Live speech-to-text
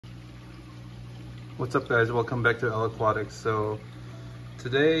What's up guys, welcome back to L Aquatics. So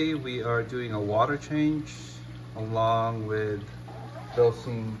today we are doing a water change along with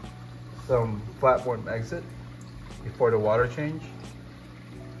dosing some flatworm exit before the water change.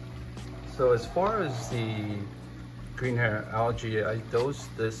 So as far as the green hair algae, I dosed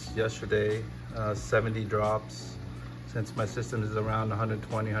this yesterday, 70 drops, since my system is around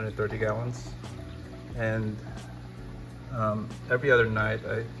 120, 130 gallons. And every other night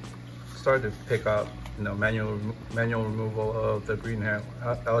I started to pick up, manual removal of the green hair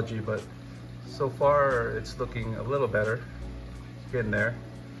algae, but so far it's looking a little better, getting there.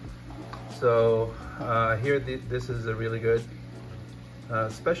 So here this is a really good,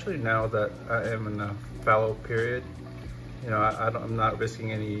 especially now that I am in a fallow period. I'm not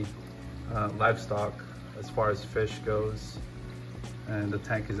risking any livestock as far as fish goes, and the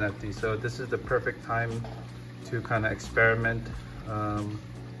tank is empty. So this is the perfect time to kind of experiment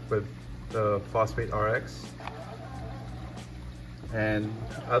with the Phosphate RX and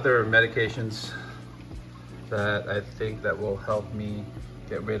other medications that I think that will help me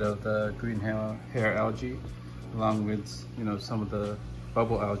get rid of the green hair algae, along with some of the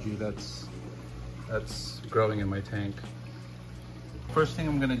bubble algae that's growing in my tank. First thing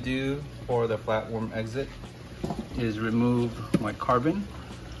I'm gonna do for the flatworm exit is remove my carbon,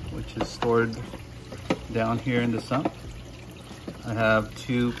 which is stored down here in the sump. I have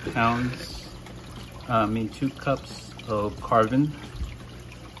 2 cups of carbon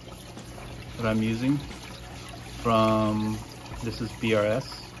that I'm using from, this is BRS.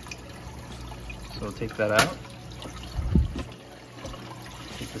 So I'll take that out.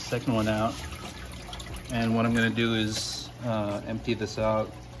 Take the second one out. And what I'm gonna do is empty this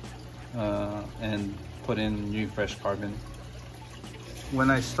out and put in new fresh carbon. When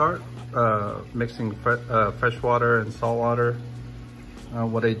I start mixing fresh water and salt water,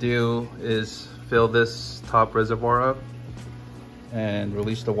 what I do is fill this top reservoir up and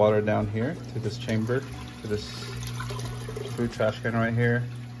release the water down here to this chamber, to this fruit trash can right here.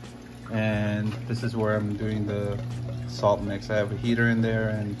 And this is where I'm doing the salt mix. I have a heater in there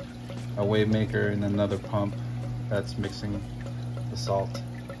and a wave maker and another pump that's mixing the salt.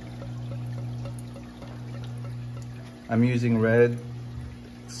 I'm using Red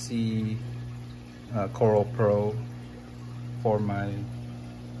Sea Coral Pro for my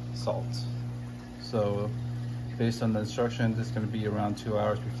salt. So based on the instructions, it's going to be around 2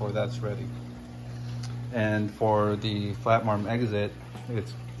 hours before that's ready. And for the flatworm exit, I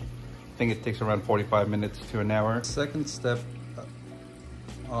think it takes around 45 minutes to an hour. Second step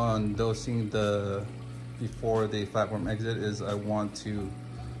on dosing before the flatworm exit is I want to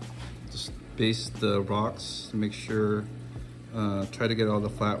just base the rocks to make sure, try to get all the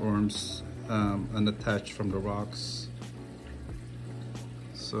flatworms unattached from the rocks.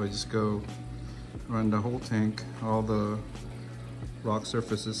 So I just go around the whole tank, all the rock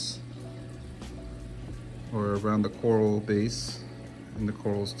surfaces, or around the coral base and the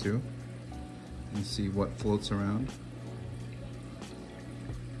corals too, and see what floats around.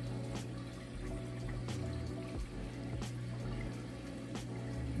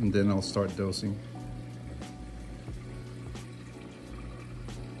 And then I'll start dosing.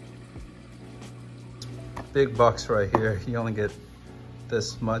 Big box right here, you only get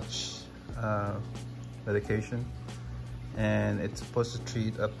this much medication, and it's supposed to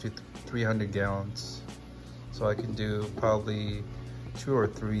treat up to 300 gallons. So I can do probably 2 or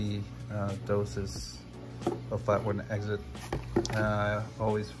 3 doses of flatworm exit. I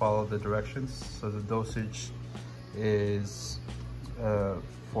always follow the directions. So the dosage is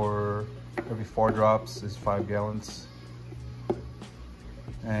for every 4 drops is 5 gallons.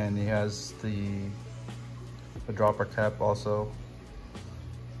 And he has the dropper cap also.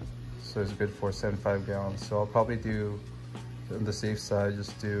 So it's good for 75 gallons. So I'll probably do, on the safe side,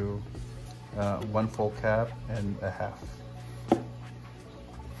 just do 1 full cap and a half.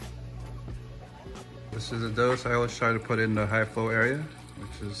 This is a dose I always try to put in the high flow area,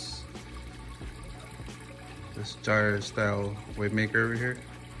 which is this gyre style wave maker over here.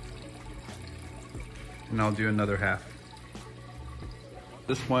 And I'll do another half.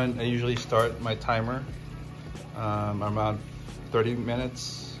 This one, I usually start my timer around 30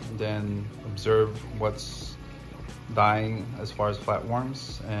 minutes, then observe what's dying as far as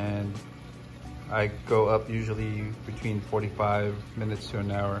flatworms, and I go up usually between 45 minutes to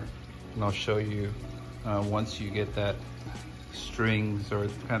an hour, and I'll show you once you get that strings or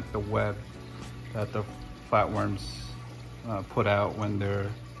kind of the web that the flatworms put out when they're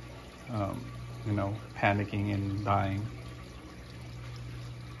panicking and dying.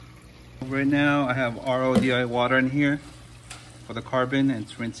 Right now I have RODI water in here for the carbon, and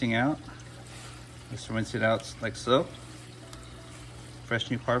it's rinsing out. Just rinse it out like so.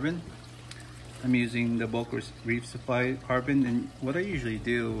 Fresh new carbon. I'm using the bulk Reef supply carbon, and what I usually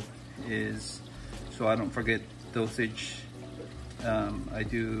do is, so I don't forget dosage, I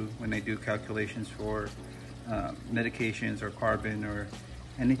do, when I do calculations for medications or carbon or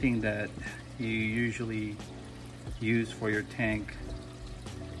anything that you usually use for your tank,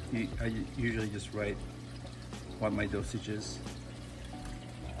 I usually just write what my dosage is.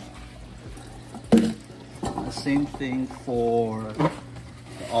 The same thing for the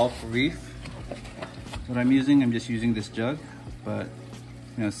Alpha Reef. What I'm just using this jug, but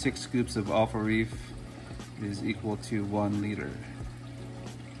 6 scoops of Alpha Reef is equal to 1 liter.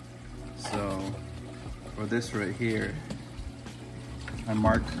 So for this right here, I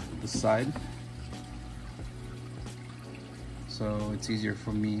mark the side, so it's easier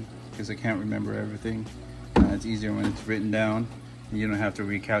for me because I can't remember everything. It's easier when it's written down, and you don't have to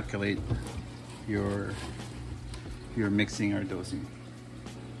recalculate your mixing or dosing.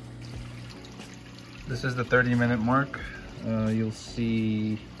 This is the 30-minute mark. You'll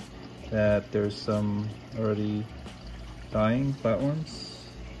see that there's some already dying flatworms.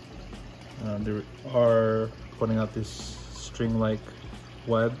 They are putting out this string-like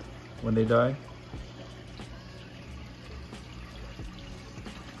web when they die.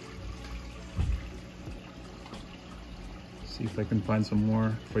 See if I can find some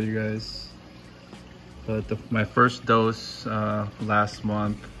more for you guys. But my first dose last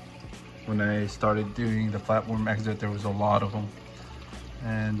month, when I started doing the flatworm exit, there was a lot of them.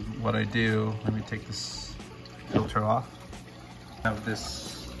 And what I do, let me take this filter off. I have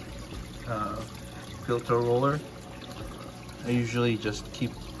this filter roller. I usually just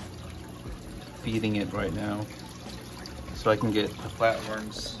keep feeding it right now so I can get the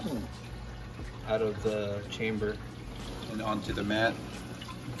flatworms out of the chamber and onto the mat,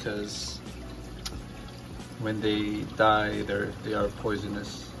 because when they die, they are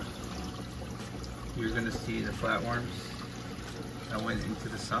poisonous. You're gonna see the flatworms that went into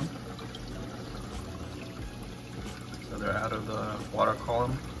the sump. So they're out of the water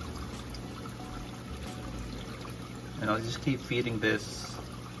column. And I'll just keep feeding this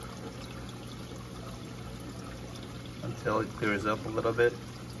until it clears up a little bit.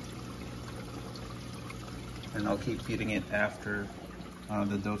 And I'll keep feeding it after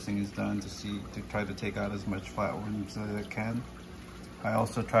the dosing is done to try to take out as much flatworms as I can. I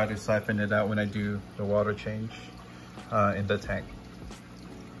also try to siphon it out when I do the water change in the tank.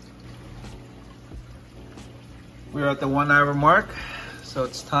 We're at the 1 hour mark, so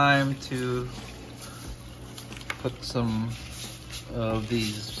it's time to put some of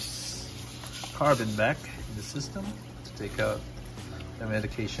these carbon back in the system to take out the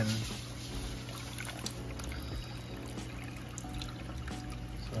medication.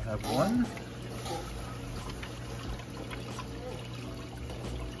 So I have one.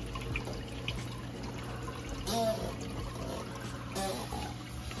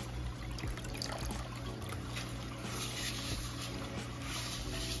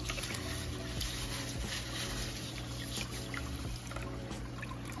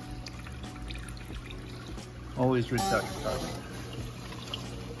 Always rinse out your carbon.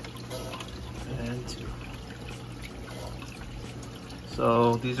 And 2.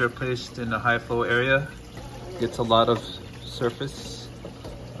 So these are placed in a high flow area. Gets a lot of surface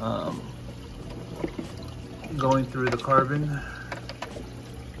going through the carbon.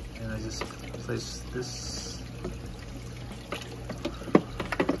 And I just place this.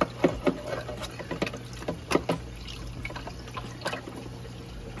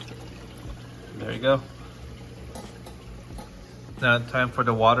 There you go. Now time for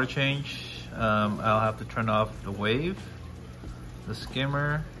the water change. I'll have to turn off the wave, the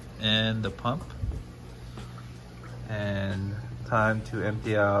skimmer, and the pump. And time to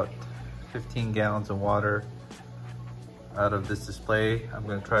empty out 15 gallons of water out of this display. I'm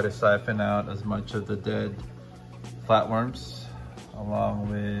going to try to siphon out as much of the dead flatworms, along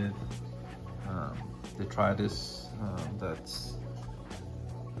with detritus that's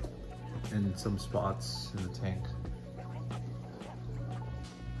in some spots in the tank.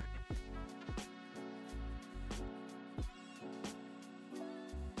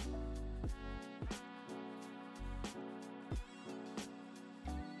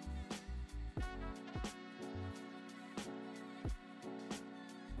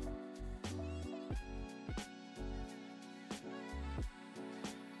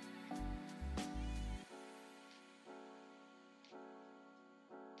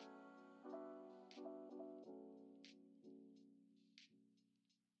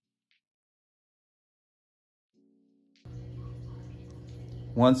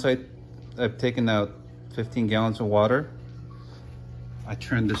 Once I I've taken out 15 gallons of water. I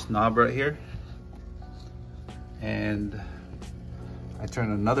turn this knob right here, and I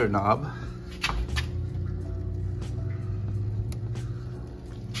turn another knob.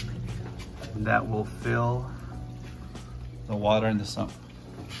 And that will fill the water in the sump.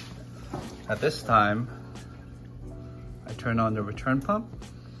 At this time, I turn on the return pump,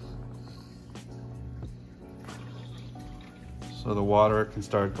 so the water can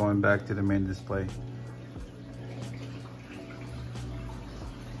start going back to the main display.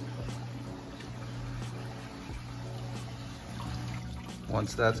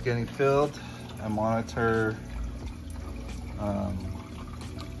 Once that's getting filled, I monitor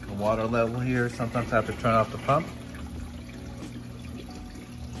the water level here. Sometimes I have to turn off the pump.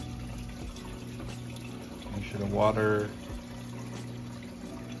 Make sure the water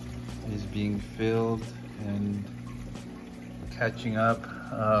is being filled and catching up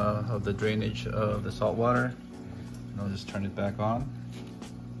of the drainage of the salt water. And I'll just turn it back on.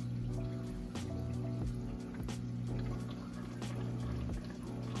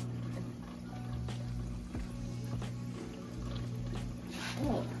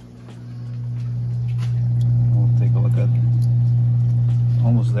 We'll take a look at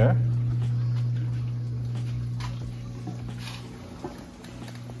almost there.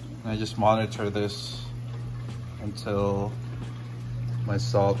 I just monitor this until my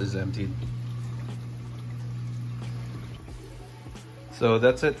salt is emptied. So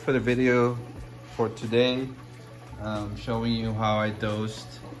that's it for the video for today. Showing you how I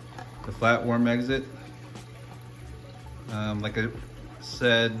dosed the flatworm exit. Like I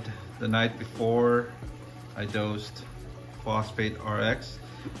said the night before, I dosed Phosphate RX,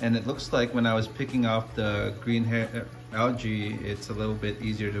 and it looks like when I was picking off the green hair algae, it's a little bit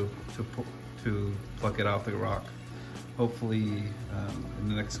easier to pluck it off the rock. Hopefully in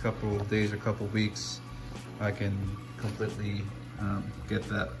the next couple of days or couple of weeks, I can completely get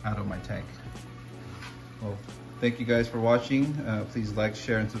that out of my tank. Well, thank you guys for watching. Please like,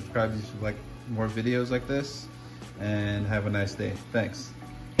 share, and subscribe if you like more videos like this, and have a nice day. Thanks.